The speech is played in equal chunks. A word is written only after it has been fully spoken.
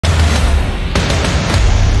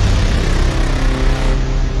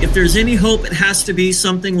if there's any hope, it has to be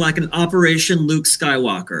something like an Operation Luke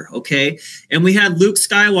Skywalker, okay? And we had Luke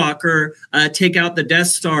Skywalker take out the Death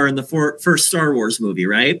Star in the first Star Wars movie,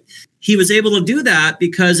 right? He was able to do that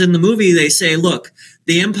because in the movie they say, look,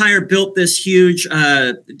 the Empire built this huge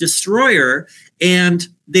destroyer and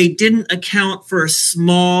they didn't account for a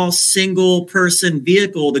small single-person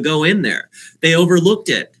vehicle to go in there. They overlooked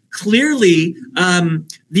it. Clearly,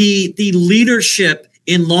 the leadership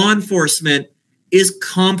in law enforcement is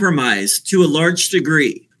compromised to a large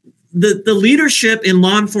degree. The leadership in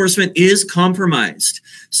law enforcement is compromised.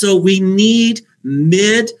 So we need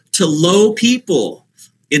mid to low people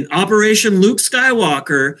in Operation Luke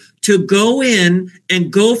Skywalker to go in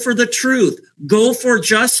and go for the truth, go for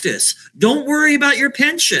justice. Don't worry about your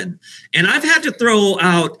pension. And I've had to throw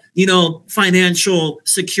out, financial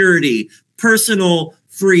security, personal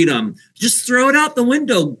freedom. Just throw it out the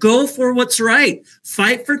window. Go for what's right.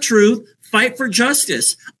 Fight for truth. Fight for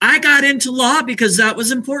justice. I got into law because that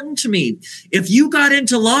was important to me. If you got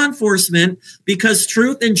into law enforcement because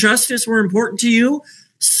truth and justice were important to you,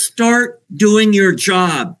 start doing your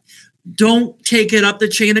job. Don't take it up the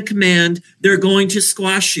chain of command. They're going to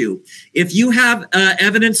squash you. If you have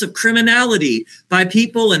evidence of criminality by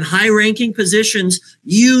people in high-ranking positions,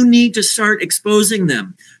 you need to start exposing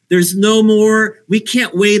them. There's no more. We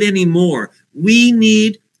can't wait anymore. We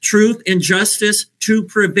need truth and justice to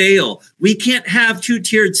prevail. We can't have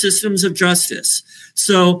two-tiered systems of justice.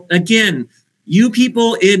 So again, you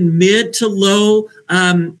people in mid to low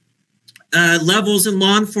levels in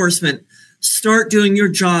law enforcement, start doing your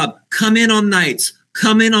job. Come in on nights.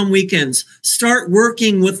 Come in on weekends. Start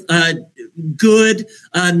working with good,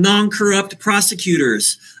 non-corrupt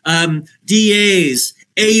prosecutors, DAs,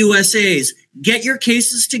 AUSAs. Get your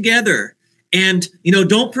cases together. And,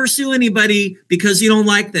 don't pursue anybody because you don't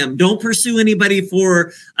like them. Don't pursue anybody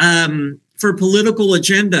for political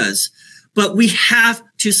agendas. But we have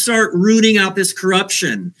to start rooting out this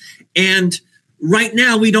corruption. And right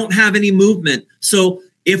now, we don't have any movement. So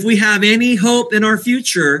if we have any hope in our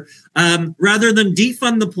future, rather than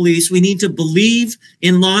defund the police, we need to believe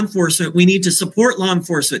in law enforcement. We need to support law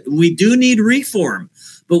enforcement. We do need reform,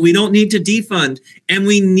 but we don't need to defund. And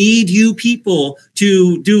we need you people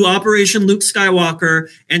to do Operation Luke Skywalker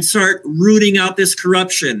and start rooting out this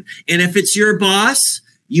corruption. And if it's your boss,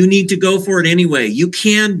 you need to go for it anyway. You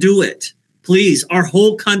can do it. Please, our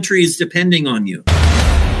whole country is depending on you.